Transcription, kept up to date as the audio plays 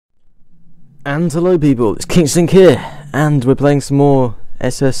And hello people, it's Kingston here, and we're playing some more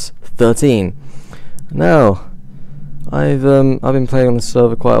SS13. Now, I've been playing on the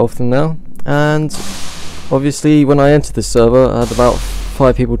server quite often now, and obviously when I entered the server I had about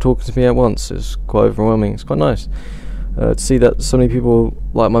 5 people talking to me at once. It's quite overwhelming. It's quite nice to see that so many people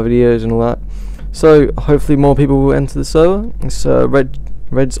like my videos and all that. So hopefully more people will enter the server. It's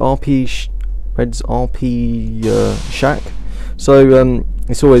Red's RP Shack. So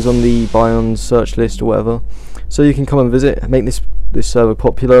it's always on the Bion search list or whatever, so you can come and visit, make this server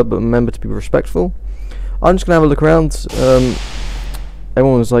popular, but remember to be respectful. I'm just gonna have a look around.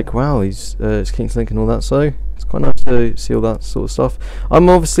 Everyone was like, wow, it's King's Link and all that, so it's quite nice to see all that sort of stuff. I'm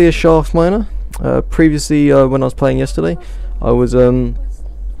obviously a shaft miner. Previously, when I was playing yesterday, I was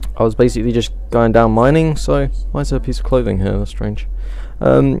basically just going down mining. So why is there a piece of clothing here? That's strange.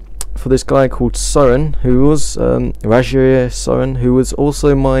 For this guy called Soren, who was Rajir Soren, who was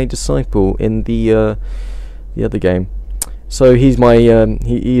also my disciple in the other game. So he's my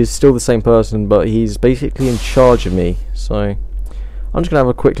he is still the same person, but he's basically in charge of me. So I'm just gonna have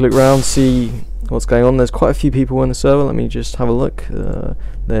a quick look around, see what's going on. There's quite a few people in the server. Let me just have a look.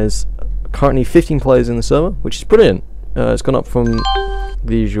 There's currently 15 players in the server, which is brilliant. It's gone up from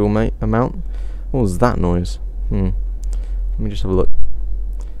the usual amount. What was that noise? Let me just have a look.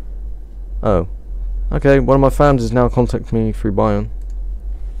 Oh, okay, one of my fans is now contacting me through Bion.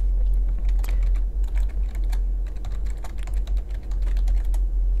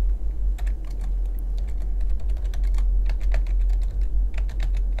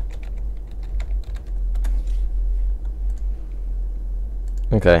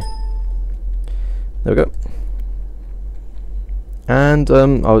 Okay, there we go. And I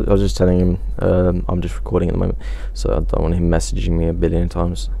was just telling him I'm just recording at the moment, so I don't want him messaging me a billion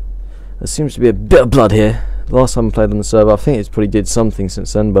times. There seems to be a bit of blood here. The last time I played on the server, I think it's probably did something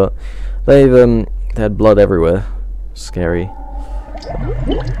since then, but they had blood everywhere. Scary.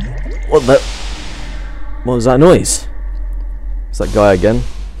 What was that noise? It's that guy again.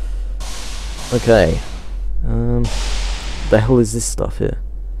 Okay. The hell is this stuff here?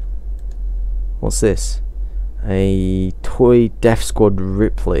 What's this? A toy Death Squad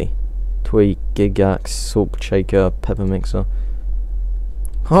Ripley, toy Gigax, salt shaker, pepper mixer.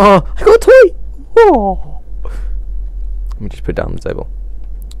 Oh, I got a toy! Oh. Let me just put it down on the table.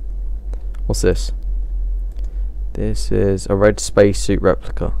 What's this? This is a red spacesuit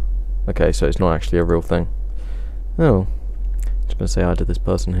replica. Okay, so it's not actually a real thing. Oh, just gonna say hi to this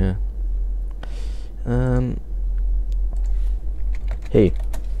person here. Hey.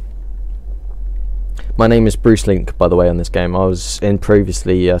 My name is Bruce Link, by the way, on this game. I was in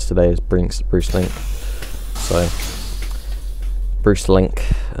previously yesterday as Bruce Link. So, Bruce Link,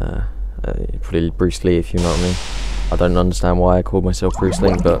 probably Bruce Lee if you know what I mean. I don't understand why I called myself Bruce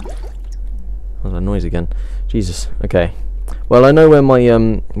Link, but what was that noise again? Jesus. Okay. Well, I know where my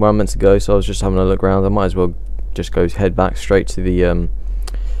where I'm meant to go, so I was just having a look around. I might as well just head back straight to the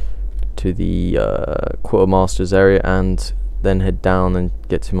quartermaster's area, and then head down and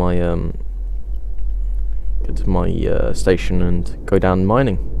get to my station and go down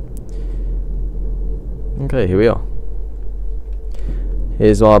mining. Okay, here we are.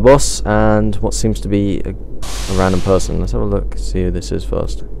 Here's our boss and what seems to be a random person. Let's have a look, see who this is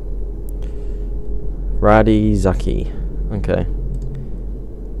first. Radi Zaki. Okay.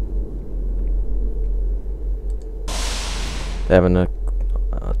 They're having a...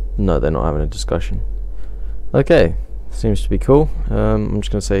 no, they're not having a discussion. Okay, seems to be cool. I'm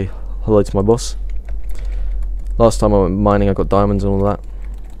just going to say hello to my boss. Last time I went mining I got diamonds and all that.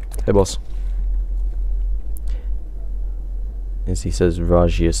 Hey boss. As he says,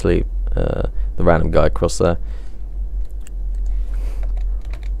 Raj, you asleep. The random guy across there.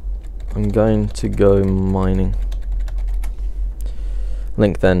 I'm going to go mining.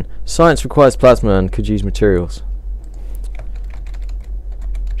 Link then. Science requires plasma and could use materials.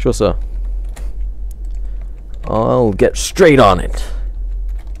 Sure, sir. I'll get straight on it.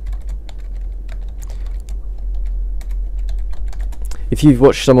 If you've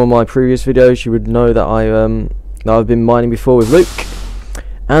watched some of my previous videos, you would know that I've been mining before with Luke,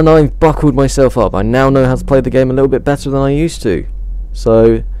 and I've buckled myself up. I now know how to play the game a little bit better than I used to.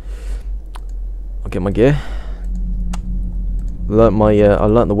 So I'll get my gear. I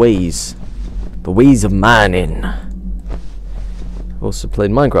learnt the ways of mining. I've also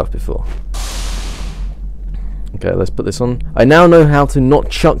played Minecraft before. Okay, let's put this on. I now know how to not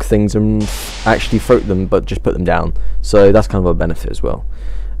chuck things and actually float them, but just put them down. So that's kind of a benefit as well.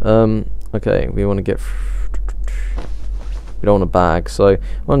 Okay, we want to get... we don't want a bag, so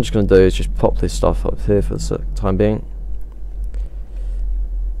what I'm just going to do is just pop this stuff up here for the time being.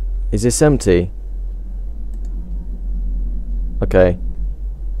 Is this empty? Okay.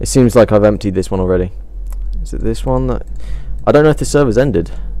 It seems like I've emptied this one already. Is it this one? I don't know if the server's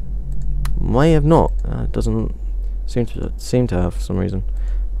ended. May have not. It doesn't seem to have for some reason.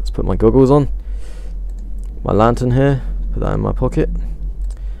 Let's put my goggles on. My lantern here. Put that in my pocket.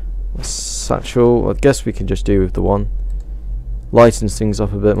 My satchel. I guess we can just do with the one. Lightens things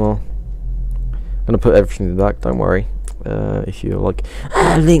up a bit more. I'm gonna put everything back. Don't worry. If you're like,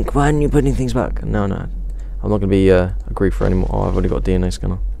 Link, why aren't you putting things back? No. I'm not gonna be a griefer anymore. Oh, I've already got a DNA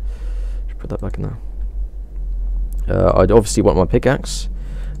scanner. Just put that back in there. I'd obviously want my pickaxe,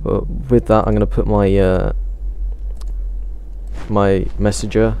 but with that, I'm gonna put my my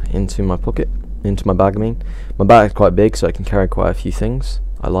messenger into my pocket, into my bag. I mean, my bag's quite big, so I can carry quite a few things.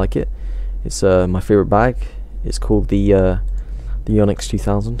 I like it. It's my favorite bag. It's called the Onyx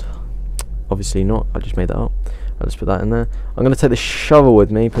 2000. Obviously not. I just made that up. I'll just put that in there. I'm gonna take the shovel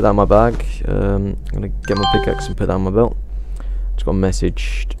with me. Put that in my bag. I'm gonna get my pickaxe and put that on my belt. Just got a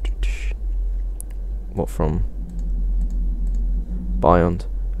message. What from? Beyond.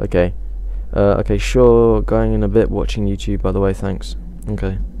 Okay. Okay, sure. Going in a bit. Watching YouTube, by the way. Thanks.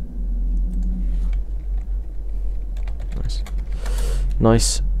 Okay. Nice.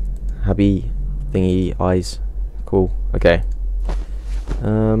 Nice. Happy thingy eyes. Cool. Okay.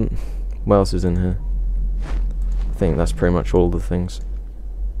 What else is in here? I think that's pretty much all the things.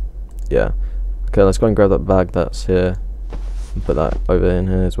 Yeah. Okay, let's go and grab that bag that's here and put that over in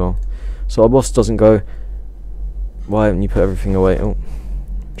here as well. So our boss doesn't go, why haven't you put everything away? Oh,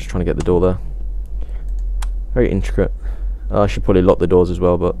 just trying to get the door there. Very intricate. I should probably lock the doors as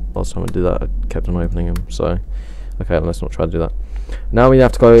well, but last time I did that I kept on opening them, so okay, let's not try to do that. Now we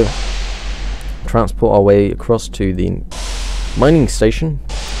have to go transport our way across to the mining station.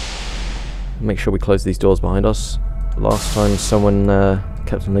 Make sure we close these doors behind us. Last time someone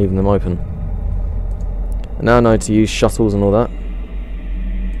kept on leaving them open. And now I know to use shuttles and all that.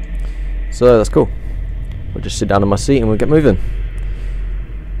 So that's cool. We'll just sit down in my seat and we'll get moving.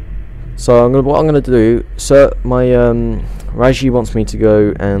 So what I'm gonna do, so my Raji wants me to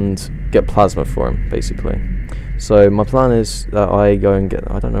go and get plasma for him, basically. So my plan is that I go and get,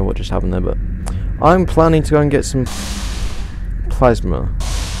 I don't know what just happened there, but I'm planning to go and get some plasma.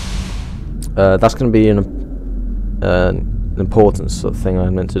 That's going to be an important sort of thing I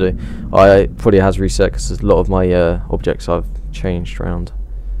meant to do. I probably has reset because a lot of my objects I've changed around.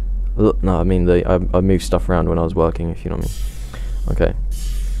 No, I mean I moved stuff around when I was working, if you know what I mean. Okay,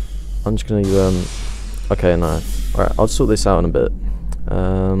 I'm just going to okay, no, alright, I'll sort this out in a bit.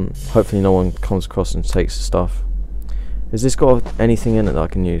 Hopefully no one comes across and takes the stuff. Has this got anything in it that I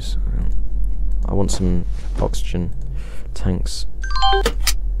can use? I want some oxygen tanks.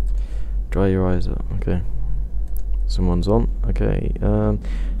 Dry your eyes out. Okay. Someone's on. Okay. I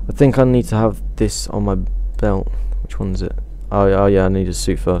think I need to have this on my belt. Which one is it? Oh yeah, I need a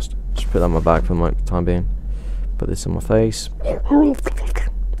suit first. Just put that in my bag for the time being. Put this on my face.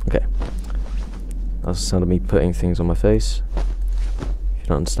 Okay. That's the sound of me putting things on my face. If you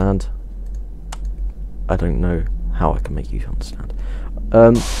don't understand, I don't know how I can make you understand.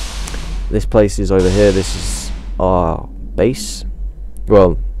 This place is over here. This is our base.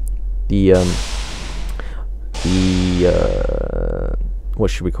 Well, the what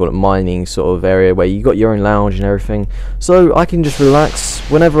should we call it, mining sort of area where you got your own lounge and everything, so I can just relax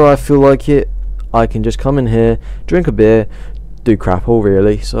whenever I feel like it. I can just come in here, drink a beer, do crap all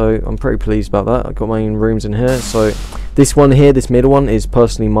really. So I'm pretty pleased about that. I've got my own rooms in here. So this one here, this middle one, is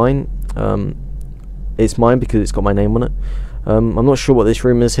personally mine. It's mine because it's got my name on it. I'm not sure what this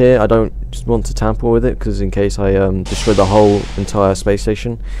room is here. I don't just want to tamper with it because in case I destroy the whole entire space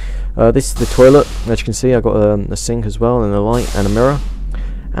station. This is the toilet. As you can see, I've got a sink as well, and a light and a mirror.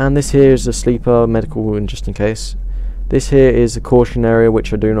 And this here is a sleeper, medical room just in case. This here is a caution area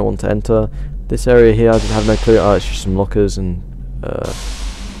which I do not want to enter. This area here I have no clue. Oh, it's just some lockers and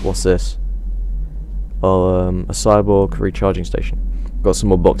what's this? Oh, a cyborg recharging station. Got some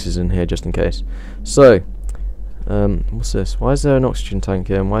more boxes in here just in case. So, what's this? Why is there an oxygen tank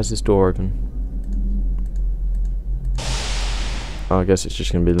here, and why is this door open? Oh, I guess it's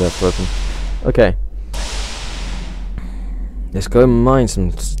just going to be left open. Okay. Let's go mine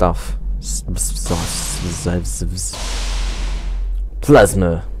some stuff.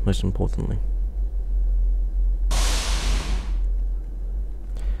 Plasma, most importantly.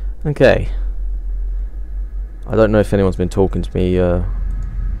 Okay. I don't know if anyone's been talking to me when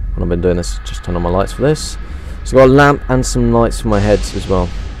I've been doing this. Just turn on my lights for this. So I've got a lamp and some lights for my head as well.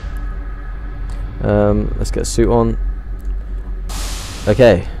 Let's get a suit on.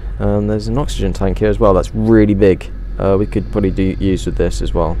 Okay. There's an oxygen tank here as well. That's really big. We could probably use with this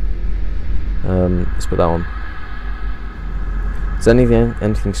as well. Let's put that on. Is there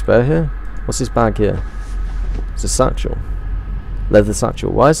anything spare here? What's this bag here? It's a satchel. Leather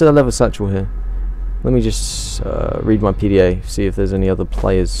satchel. Why is there a leather satchel here? Let me just read my PDA, see if there's any other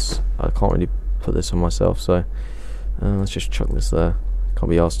players. I can't really put this on myself, so let's just chuck this there. Can't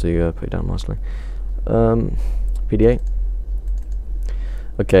be asked to put it down nicely. PDA.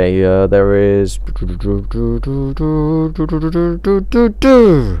 Okay, there is.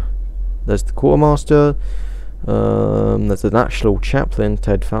 There's the quartermaster. There's an actual chaplain,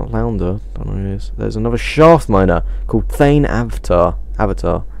 Ted Flounder. Don't know who it is. There's another shaft miner called Thane Avatar.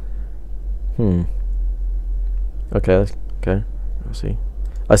 Okay, okay.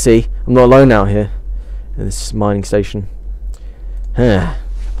 I see. I'm not alone out here in this mining station. Why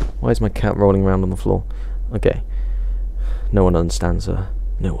is my cat rolling around on the floor? Okay. No one understands her.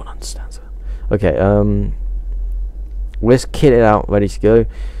 No one understands her. Okay, let's kit it out, ready to go.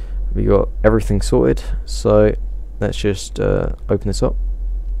 We got everything sorted, so let's just open this up.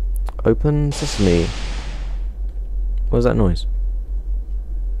 Open sesame. What was that noise?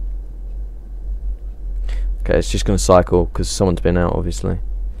 Okay, it's just going to cycle because someone's been out, obviously.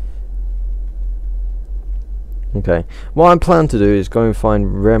 Okay, what I'm planning to do is go and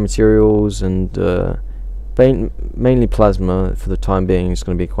find rare materials and mainly plasma for the time being. Is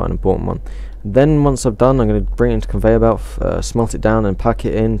going to be quite an important one. Then once I've done, I'm going to bring it into conveyor belt, smelt it down and pack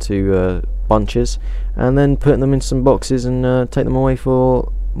it into bunches, and then put them in some boxes and take them away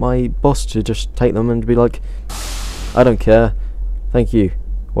for my boss to just take them and be like, I don't care, thank you.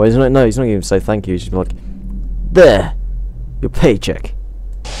 Well, he's not going to say thank you. He's just be like, there, your paycheck.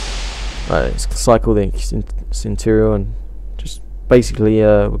 Right, let's cycle the interior and just basically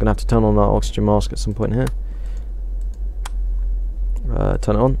we're going to have to turn on our oxygen mask at some point here.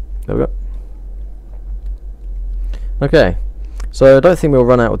 Turn it on. There we go. Okay, so I don't think we'll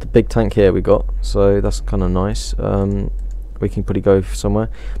run out with the big tank here we got, so that's kind of nice. We can probably go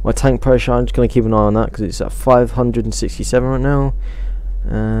somewhere. My tank pressure, I'm just going to keep an eye on that because it's at 567 right now,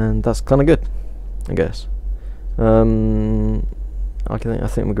 and that's kind of good, I guess. I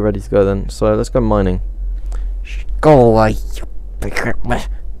think we're ready to go then. So let's go mining. Go away.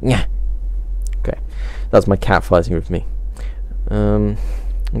 Yeah. Okay, that's my cat fighting with me.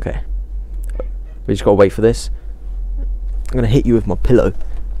 Okay, we just gotta wait for this. I'm gonna hit you with my pillow.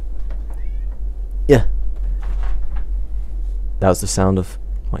 Yeah. That was the sound of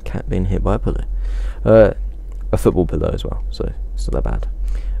my cat being hit by a pillow. A football pillow as well, so it's not that bad.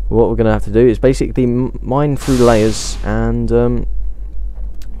 What we're gonna have to do is basically mine through layers and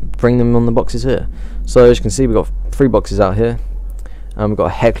bring them on the boxes here. So as you can see, we've got 3 boxes out here, and we've got a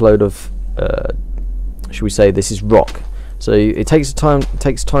heck load of should we say this is rock. So it takes time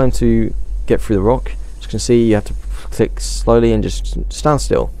to get through the rock. As you can see, you have to click slowly and just stand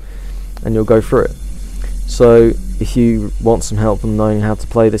still, and you'll go through it. So if you want some help on knowing how to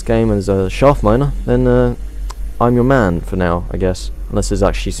play this game as a shaft miner, then I'm your man for now, I guess, unless there's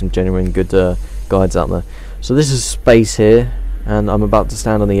actually some genuine good guides out there. So this is space here, and I'm about to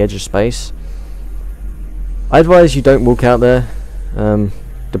stand on the edge of space. I advise you don't walk out there,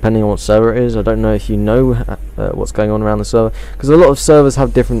 depending on what server it is. I don't know if you know what's going on around the server, because a lot of servers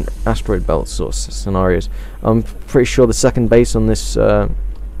have different asteroid belt sort of scenarios. I'm pretty sure the second base on this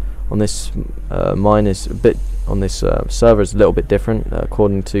mine is a bit on this server is a little bit different,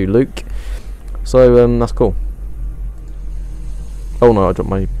 according to Luke. So that's cool. Oh no, I dropped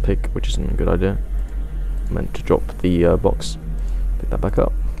my pick, which isn't a good idea. I meant to drop the box. Pick that back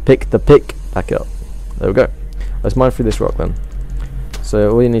up. Pick the pick back up. There we go. Let's mine through this rock then.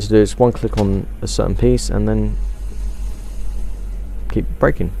 So all you need to do is one click on a certain piece and then keep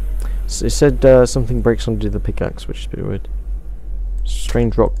breaking. So it said something breaks under the pickaxe, which is a bit weird.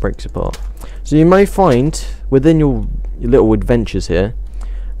 Strange rock breaks apart. So you may find within your little adventures here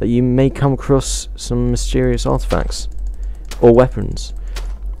that you may come across some mysterious artifacts or weapons.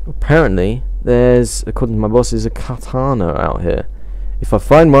 Apparently there's, according to my boss, is a katana out here. If I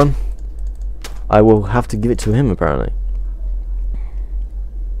find one, I will have to give it to him, apparently.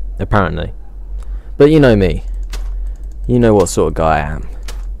 But you know me. You know what sort of guy I am.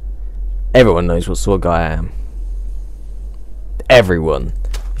 Everyone knows what sort of guy I am. Everyone.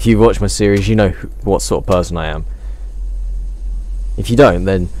 If you watch my series, you know what sort of person I am. If you don't,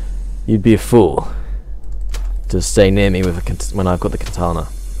 then you'd be a fool to stay near me with when I've got the katana.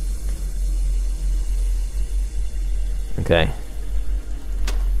 Okay.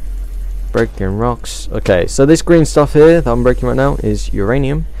 Breaking rocks. Okay, so this green stuff here that I'm breaking right now is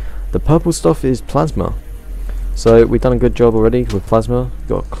uranium. The purple stuff is plasma. So we've done a good job already with plasma.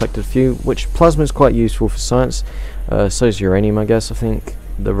 Got collected a few, which plasma is quite useful for science. So is uranium, I guess. I think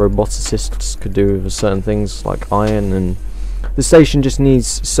the roboticists could do with certain things like iron, and the station just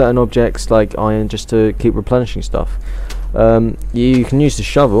needs certain objects like iron just to keep replenishing stuff. You can use the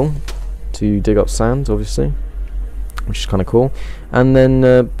shovel to dig up sand, obviously, which is kind of cool, and then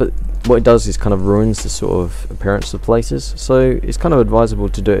but what it does is kind of ruins the sort of appearance of places, so it's kind of advisable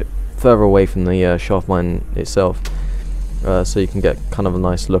to do it further away from the shaft mine itself, so you can get kind of a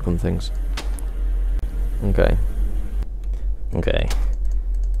nice look on things. Okay.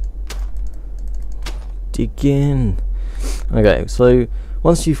 Dig in. Okay, so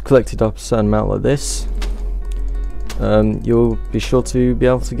once you've collected up a certain amount like this, you'll be sure to be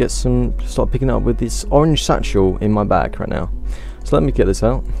able to get start picking up with this orange satchel in my bag right now. So let me get this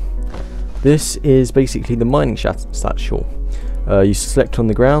out. This is basically the mining satchel. You select on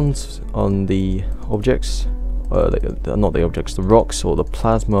the ground, on the objects, not the objects, the rocks or the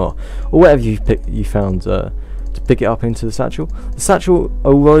plasma or whatever you found, to pick it up into the satchel. The satchel,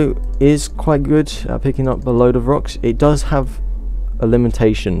 although is quite good at picking up a load of rocks, it does have a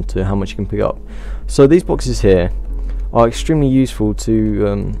limitation to how much you can pick up. So these boxes here are extremely useful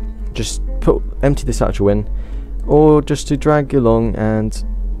to just empty the satchel in, or just to drag along and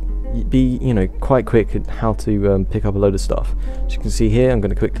be, you know, quite quick at how to pick up a load of stuff. As you can see here, I'm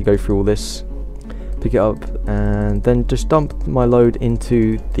going to quickly go through all this, pick it up, and then just dump my load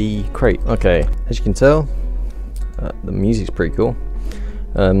into the crate. Okay, as you can tell, the music's pretty cool.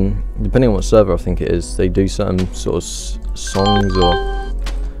 Depending on what server I think it is, they do certain sort of songs or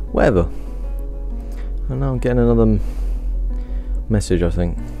whatever. And now I'm getting another message, I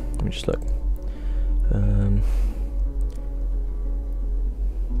think. Let me just look.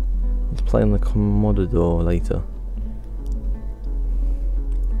 Let's play on the Commodore later.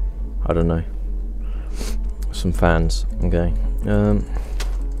 I don't know. Some fans. Okay.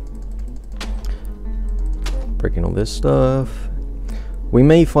 Breaking all this stuff. We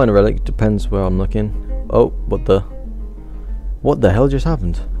may find a relic, depends where I'm looking. Oh, what the hell just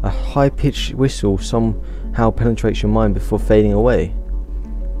happened? A high-pitched whistle somehow penetrates your mind before fading away.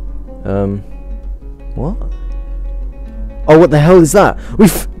 What? Oh, what the hell is that?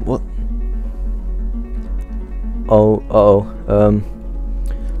 What?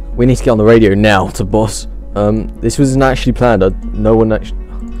 We need to get on the radio now to boss. This wasn't actually planned. No one actually.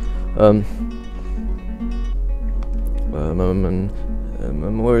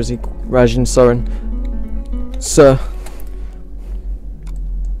 Where is he? Rajan Soren. Sir.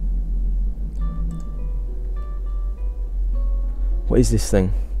 What is this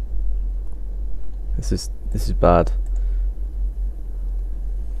thing? This is bad.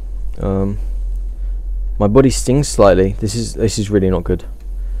 My body stings slightly. This is really not good.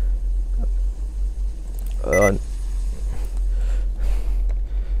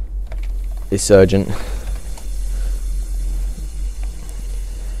 It's urgent.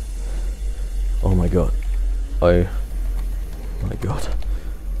 Oh my god. Oh my god.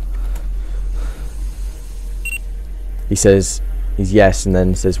 He says he's yes, and then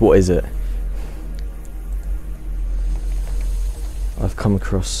he says, what is it? I've come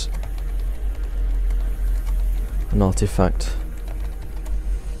across an artifact,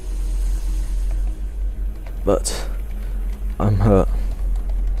 but I'm hurt.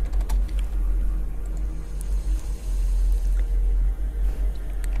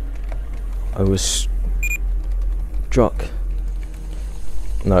 I was struck.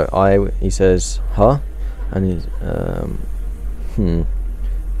 No, he says, huh? And he's,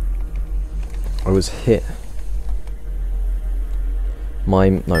 I was hit. My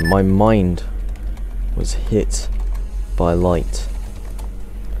mind was hit by light.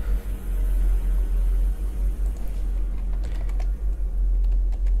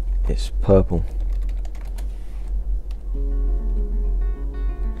 It's purple.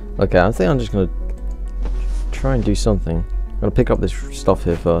 Okay, I think I'm just gonna try and do something. I'm gonna pick up this stuff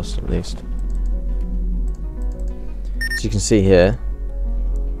here first, at least. As you can see here,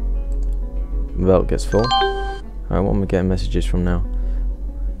 the belt gets full. Alright, what am I getting messages from now?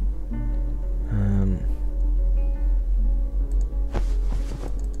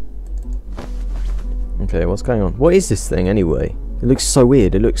 Okay, what's going on? What is this thing anyway? It looks so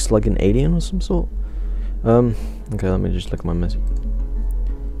weird. It looks like an alien or some sort. Okay, let me just look at my message.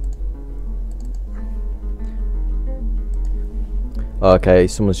 Okay,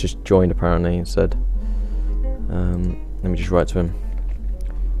 someone's just joined apparently and said, let me just write to him.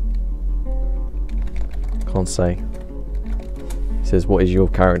 Can't say. He says, what is your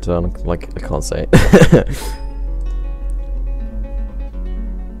character? And I'm like, I can't say it.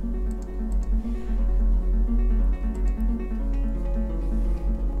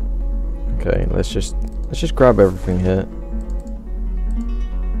 Okay, let's just grab everything here.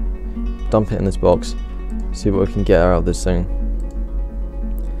 dump it in this box. See what we can get out of this thing.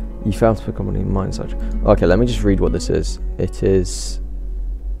 You found to become a mind such. Okay, let me just read what this is. It says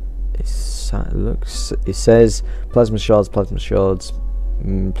plasma shards,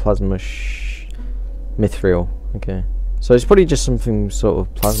 mithril. Okay, so it's probably just something sort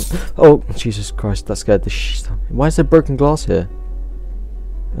of plasma. Oh Jesus Christ, that scared the shit. Why is there broken glass here?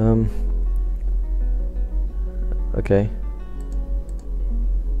 Okay.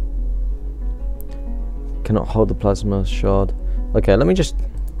 Cannot hold the plasma shard. Okay, let me just.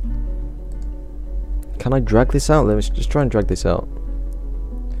 Can I drag this out? Let me just try and drag this out.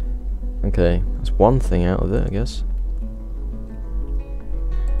 Okay, that's one thing out of it, I guess.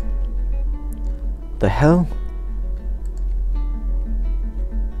 The hell?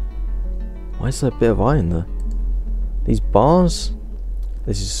 Why is there a bit of iron there? These bars?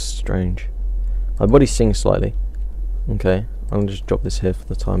 This is strange. My body sings slightly. Okay, I'm gonna just drop this here for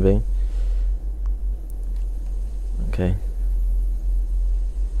the time being. Okay.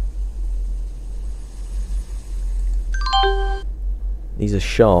 These are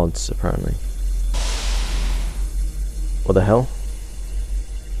shards, apparently. What the hell?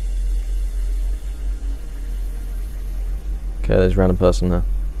 Okay, there's a random person there.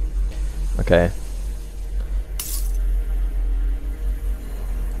 Okay.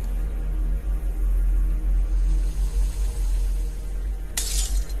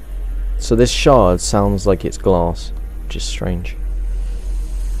 So this shard sounds like it's glass, which is strange.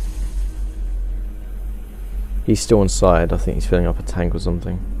 He's still inside. I think he's filling up a tank or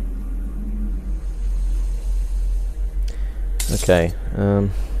something. Okay.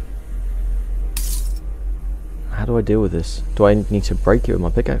 How do I deal with this? Do I need to break it with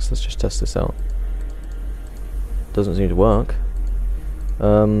my pickaxe? Let's just test this out. Doesn't seem to work.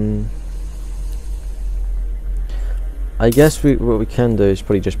 I guess what we can do is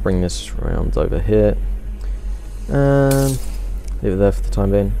probably just bring this around over here. Leave it there for the time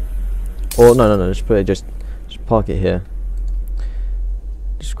being. Or no, just put it just park it here.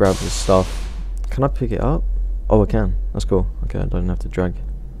 Just grab this stuff. Can I pick it up? Oh, I can. That's cool. Okay, I don't have to drag.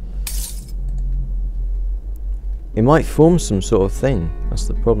 It might form some sort of thing. That's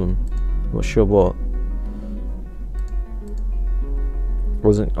the problem. I'm not sure what.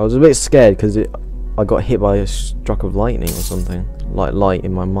 I was a bit scared because I got hit by a stroke of lightning or something, like light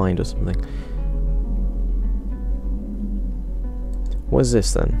in my mind or something. What is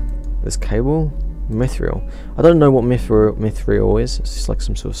this then? This cable? Mithril. I don't know what mithril is. It's just like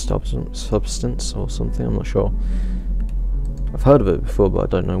some sort of substance or something. I'm not sure. I've heard of it before, but I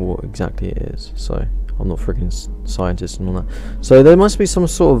don't know what exactly it is. So I'm not freaking scientist and all that. So there must be some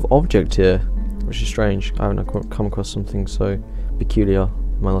sort of object here, which is strange. I haven't come across something so peculiar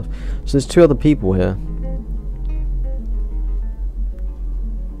in my life. So there's two other people here.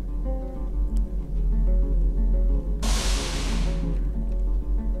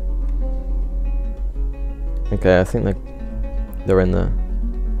 Okay, I think they're in there.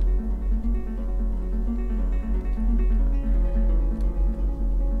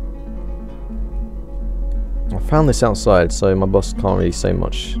 I found this outside, so my boss can't really say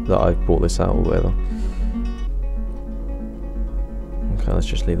much that I've brought this out or whatever. Okay, let's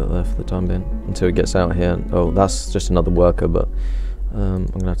just leave it there for the time being until it gets out here. Oh, that's just another worker, but I'm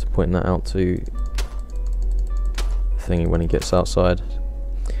gonna have to point that out to thingy when he gets outside.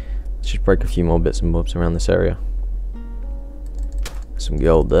 Let's just break a few more bits and bobs around this area. Some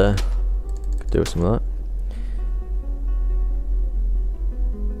gold there. Could do with some of that.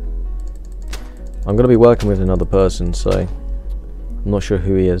 I'm going to be working with another person, so I'm not sure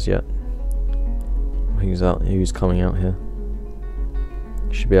who he is yet. Who's coming out here?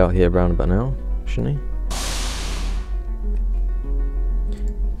 He should be out here around about now, shouldn't he?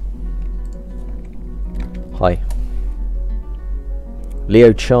 Hi.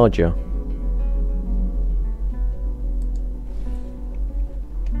 Leo Charger.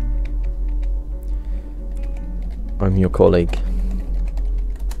 I'm your colleague.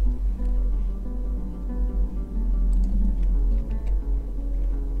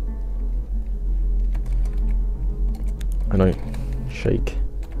 I don't shake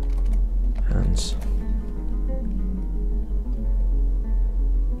hands.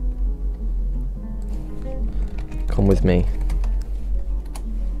 Come with me.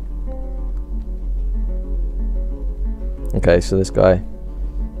 Okay, so this guy,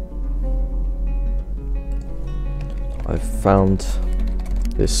 I've found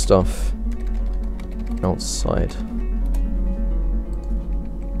this stuff outside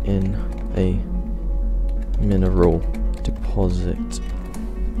in a mineral deposit.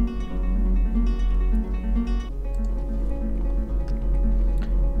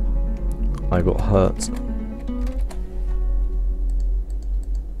 I got hurt.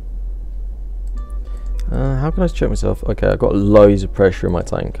 How can I check myself? Okay, I've got loads of pressure in my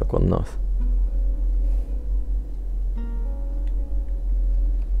tank. I've got enough.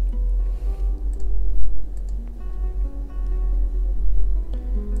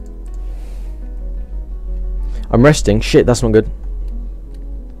 I'm resting. Shit, that's not good.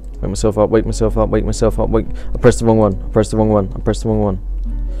 Wake myself up, wake myself up, wake myself up, wake. I pressed the wrong one. I pressed the wrong one. I pressed the wrong one.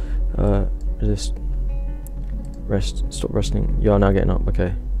 Just rest. Stop resting. You are now getting up.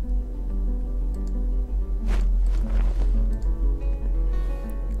 Okay.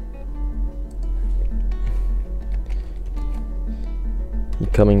 You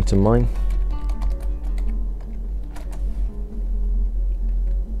coming to mine?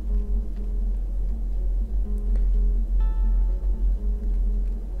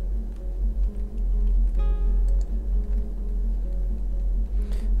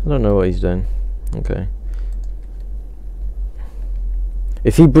 I don't know what he's doing. Okay.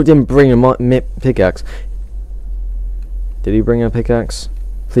 If he didn't bring a pickaxe, did he bring a pickaxe?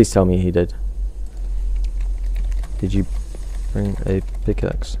 Please tell me he did. Did you bring a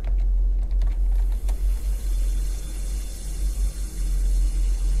pickaxe?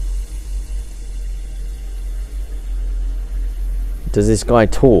 Does this guy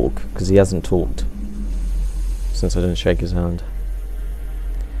talk? Because he hasn't talked since I didn't shake his hand.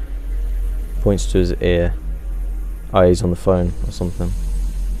 Points to his ear. Oh, he's on the phone or something.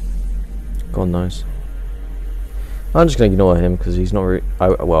 God knows. I'm just gonna ignore him because he's not really.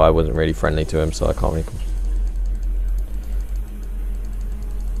 Well, I wasn't really friendly to him, so I can't really.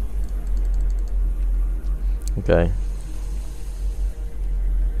 Okay.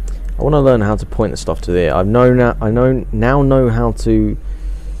 I want to learn how to point the stuff to the ear. I now know how to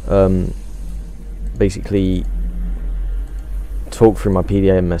basically talk through my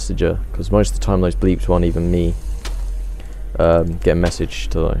PDA messenger, because most of the time those bleeps aren't even me get a message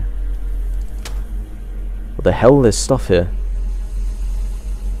to though. What the hell? There's stuff here.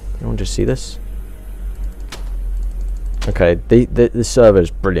 Anyone just see this? Okay, the server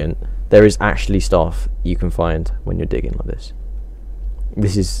is brilliant. There is actually stuff you can find when you're digging like this.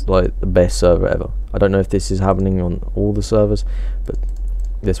 This is like the best server ever. I don't know if this is happening on all the servers, but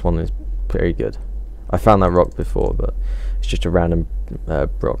this one is very good. I found that rock before, but it's just a random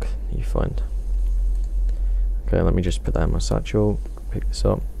rock you find. Okay, let me just put that in my satchel. Pick this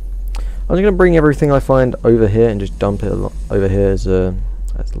up. I'm just gonna bring everything I find over here and just dump it over here as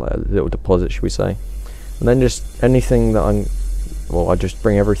like a little deposit, should we say? And then just anything that I just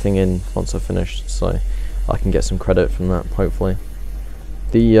bring everything in once I've finished, so I can get some credit from that, hopefully.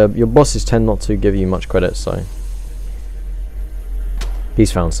 Your bosses tend not to give you much credit, so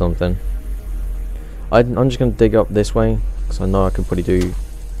he's found something. I'm just going to dig up this way, because I know I could probably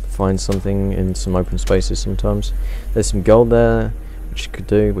find something in some open spaces sometimes. There's some gold there, which you could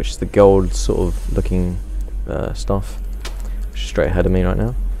do, which is the gold sort of looking stuff, which is straight ahead of me right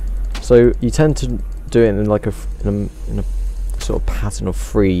now. So you tend to do it in like in a sort of pattern of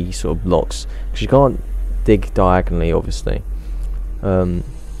 3 sort of blocks, because you can't dig diagonally, obviously. But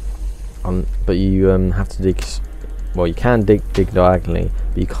you have to dig. Well, you can dig diagonally,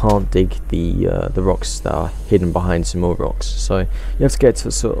 but you can't dig the rocks that are hidden behind some more rocks. So you have to get to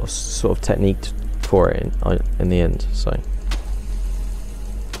a sort of technique for it in the end. So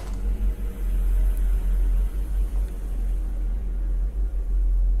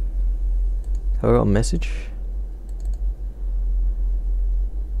have I got a message?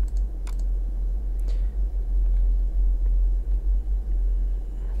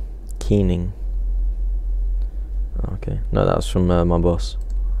 Keening. Okay, no, that was from my boss.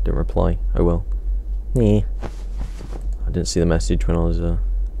 Didn't reply. Oh well. Yeah. I didn't see the message when I was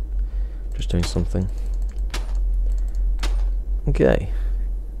just doing something. Okay.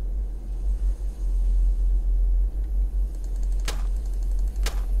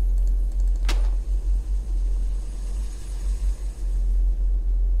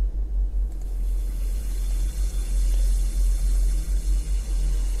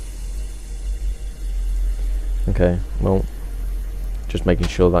 Okay, well, just making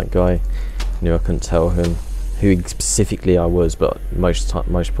sure that guy knew I couldn't tell him who specifically I was, but most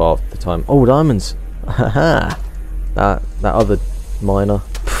part of the time. Oh, diamonds! Haha! that other miner,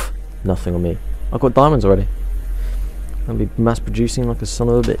 pff, nothing on me. I've got diamonds already. I'll be mass producing like a son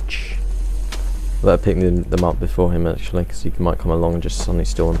of a bitch. I better pick them up before him actually, because he might come along and just suddenly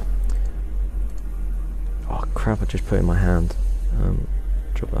steal them. Oh crap! I just put it in my hand.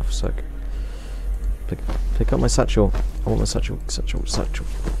 Drop that for a sec. Pick up my satchel. I want my satchel.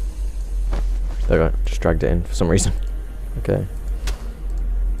 There we go. Just dragged it in for some reason. Okay.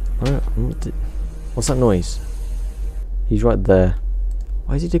 What's that noise? He's right there.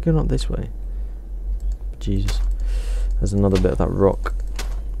 Why is he digging up this way? Jesus. There's another bit of that rock.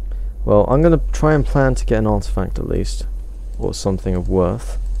 Well, I'm going to try and plan to get an artifact at least. Or something of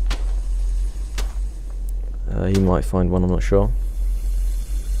worth. He might find one, I'm not sure.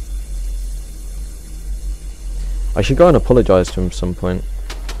 I should go and apologise to him at some point.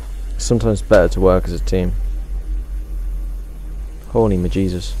 It's sometimes better to work as a team. Holy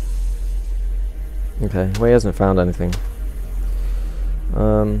majesus. Okay, well he hasn't found anything.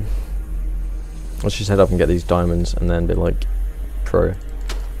 Let's just head up and get these diamonds and then be like pro.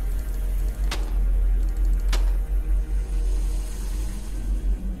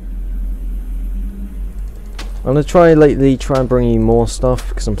 I'm gonna try and bring you more stuff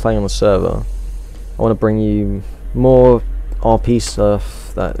because I'm playing on the server. I want to bring you more RP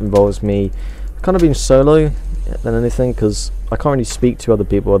stuff that involves me kind of being solo than anything, because I can't really speak to other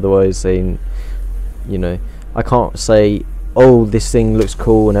people otherwise. They, you know, I can't say, oh, this thing looks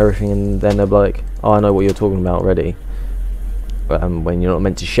cool and everything, and then they're like, oh, I know what you're talking about already. When you're not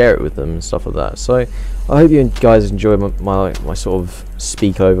meant to share it with them and stuff like that. So I hope you guys enjoy my sort of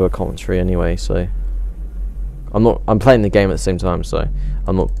speak over commentary anyway. So I'm playing the game at the same time, so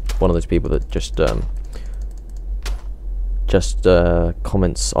I'm not one of those people that just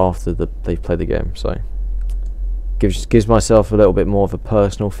comments after they've played the game. So gives myself a little bit more of a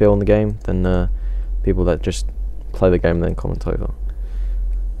personal feel in the game than people that just play the game and then comment over.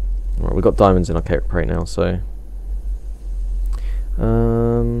 Alright, we've got diamonds in our crate now, so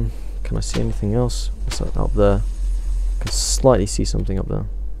can I see anything else? What's that up there? I can slightly see something up there.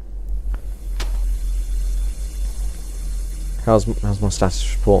 How's my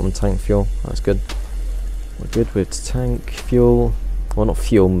status report on tank fuel? That's good. We're good with tank fuel. Well, not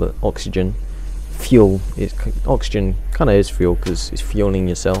fuel, but oxygen. Fuel is oxygen. Kind of is fuel because it's fueling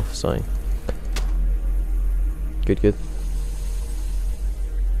yourself. So good.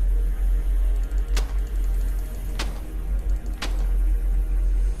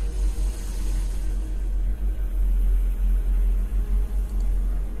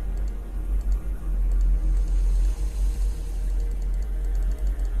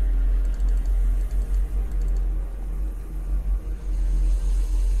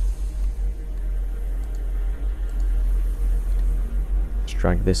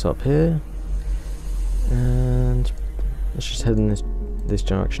 Drag this up here, and let's just head in this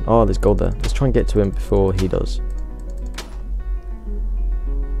direction. Oh, there's gold there. Let's try and get to him before he does.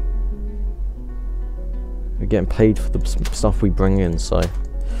 We're getting paid for the stuff we bring in, so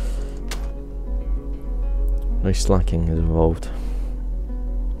no slacking is involved.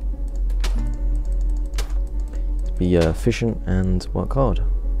 Let's be efficient and work hard.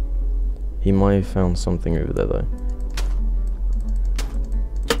 He might have found something over there though.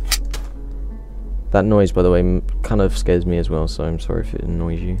 That noise, by the way, kind of scares me as well, so I'm sorry if it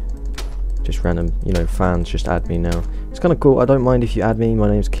annoys you. Just random, you know, fans just add me now. It's kind of cool. I don't mind if you add me. My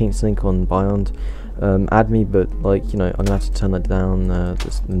name's KeensLink on Beyond. Add me, but like, you know, I'm gonna have to turn that down, the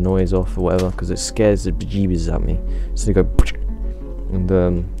noise off or whatever, because it scares the bejeebers at me. So you go, and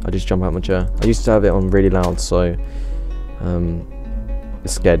I just jump out my chair. I used to have it on really loud, so it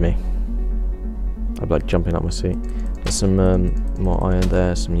scared me. I'd like jumping up my seat. There's some more iron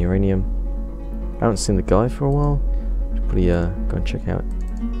there, some uranium. I haven't seen the guy for a while. Should probably go and check out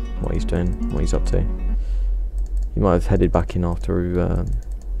what he's doing, what he's up to. He might have headed back in after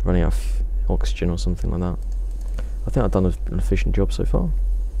running out of oxygen or something like that. I think I've done an efficient job so far.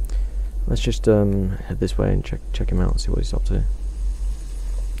 Let's just head this way and check him out and see what he's up to.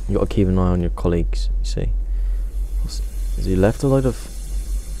 You got to keep an eye on your colleagues, you see. Has he left a load of...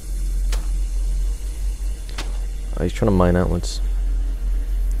 Oh, he's trying to mine outwards.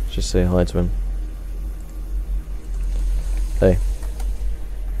 Let's just say hi to him. Hey.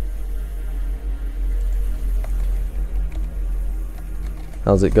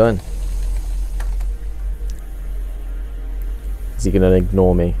 How's it going? Is he gonna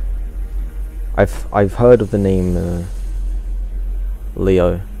ignore me? I've heard of the name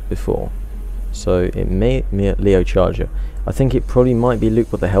Leo before, so it may be Leo Charger. I think it probably might be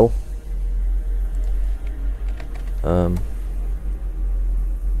Luke. What the hell?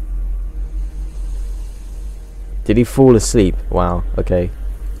 Did he fall asleep? Wow, okay.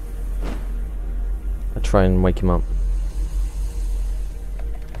 I'll try and wake him up.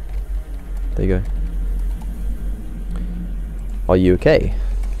 There you go. Are you okay?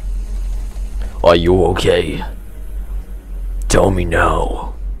 Are you okay? Tell me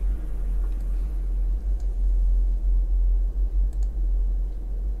now.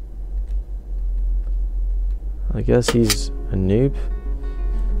 I guess he's a noob.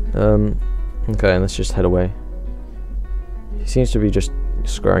 Okay, let's just head away. He seems to be just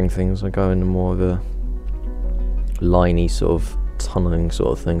squaring things. I go into more of a liney sort of tunneling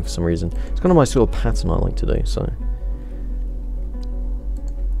sort of thing for some reason. It's kind of my sort of pattern I like to do, so.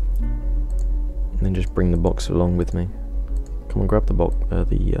 And then just bring the box along with me. Come on, grab the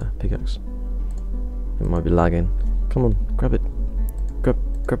pickaxe. It might be lagging. Come on, grab it. Grab.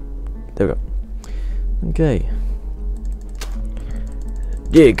 There we go. Okay.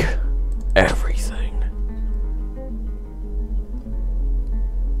 Dig everything.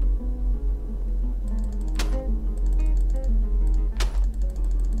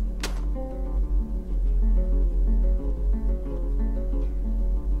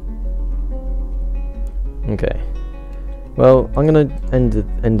 Okay. Well, I'm gonna end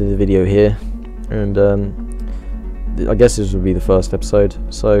the video here, and I guess this will be the first episode.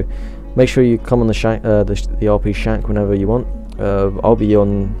 So make sure you come on the shack, the RP shack whenever you want. I'll be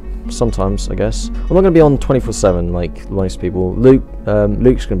on sometimes, I guess. I'm not gonna be on 24/7 like most people.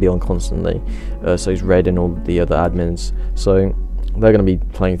 Luke's gonna be on constantly, so he's Red and all the other admins. So they're gonna be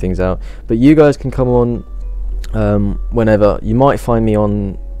playing things out. But you guys can come on whenever. You might find me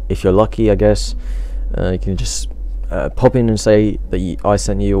on if you're lucky, I guess. You can just pop in and say that I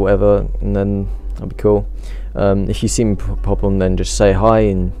sent you or whatever, and then that'll be cool. If you see me pop on, then just say hi,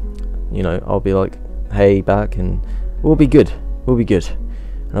 and you know, I'll be like hey back, and we'll be good.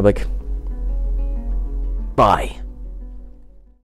 And I'll be like bye.